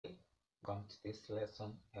Welcome to this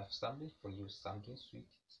lesson. I have something for you, something sweet.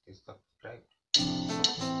 Stay subscribed.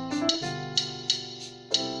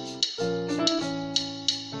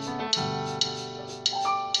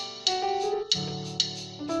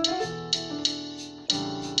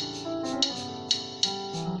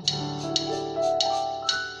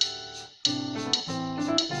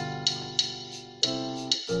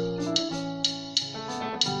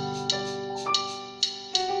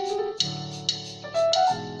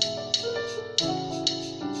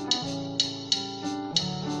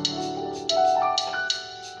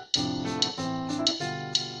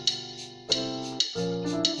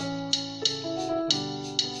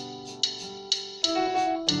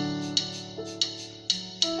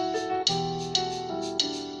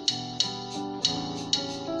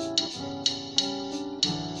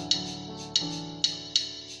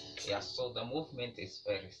 So the movement is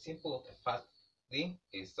very simple. The first thing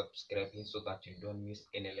is subscribing so that you don't miss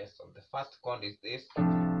any lesson. The first chord is this.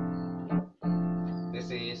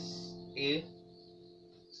 This is A,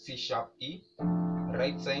 C sharp, E.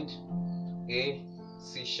 Right side, A,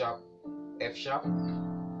 C sharp, F sharp.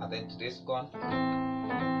 And then to this chord,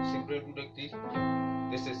 simply do like this.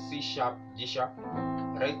 This is C sharp, G sharp.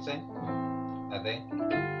 Right side. And then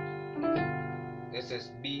this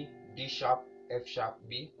is B, D sharp, F sharp,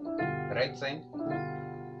 B. Right side.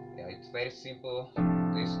 Yeah, it's very simple.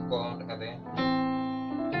 This chord and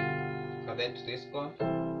then to this chord.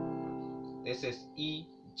 This is E,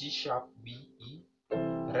 G sharp, B, E.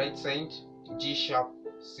 Right side, G sharp,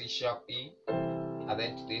 C sharp, E. And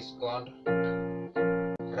then to this chord.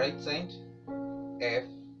 Right side, F,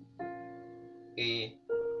 A,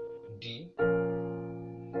 D.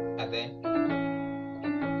 And then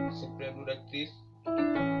simply do like this.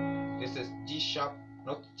 This is G sharp,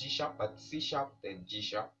 not G sharp, but C sharp, then G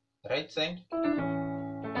sharp. Right side to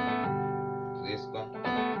this chord.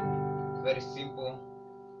 Very simple.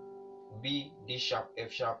 B, D sharp,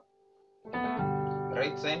 F sharp.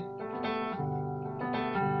 Right side.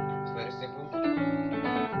 It's very simple.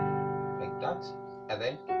 Like that. And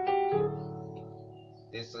then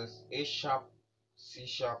this is A sharp, C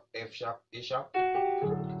sharp, F sharp, A sharp.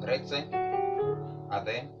 Right side. And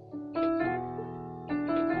then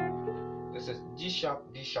this is G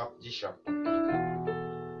sharp, D sharp, G sharp.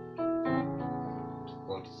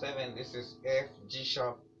 Chord 7. This is F, G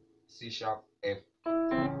sharp, C sharp, F.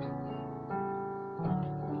 And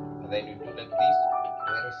then you do like this.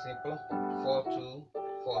 Very simple. 4 2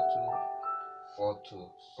 4 2 4 2.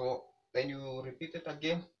 So then you repeat it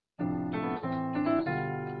again.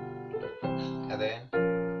 And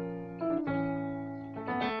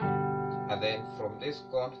then from this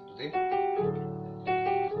chord to this,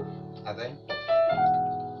 and then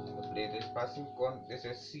play this passing chord. This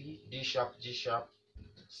is C, D sharp, G sharp,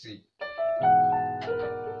 C.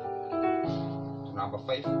 To number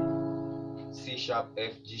 5, C sharp,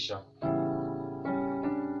 F, G sharp.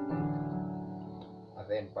 And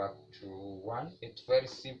then back to 1. It's very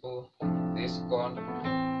simple. This chord,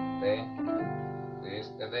 then this,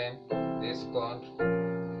 and then this chord,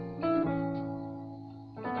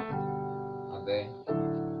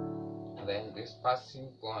 and then this passing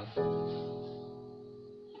chord.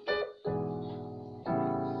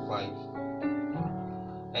 5.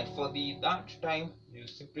 And for the that time, you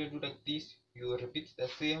simply do like this. You repeat the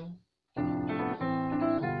same,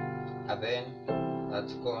 and then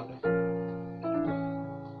that's chord.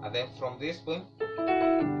 And then from this point,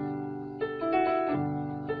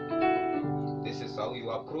 this is how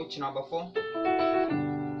you approach number 4.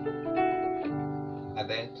 And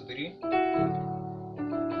then to 3.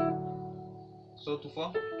 So to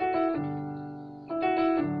 4.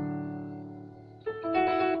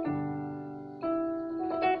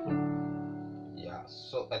 Yeah,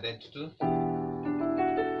 so and then to 2.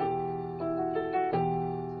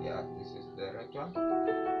 Yeah, this is the right one.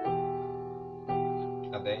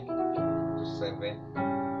 And then to 7.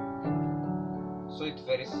 So it's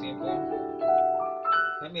very simple.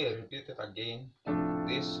 Let me repeat it again.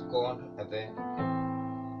 This chord and then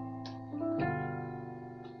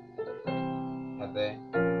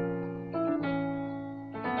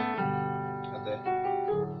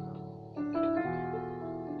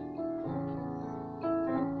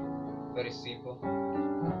very simple.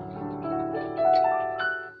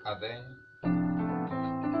 And then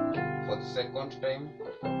for the second time,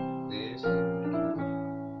 this,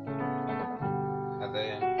 and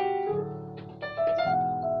then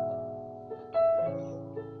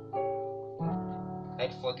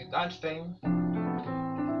and for the third time,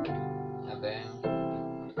 and then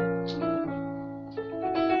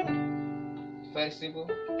very simple.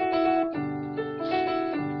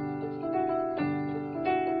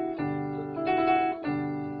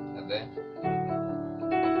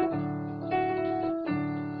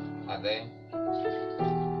 and then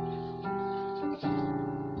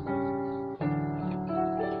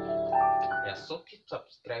yeah, so keep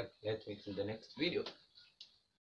subscribed. Let's meet in the next video.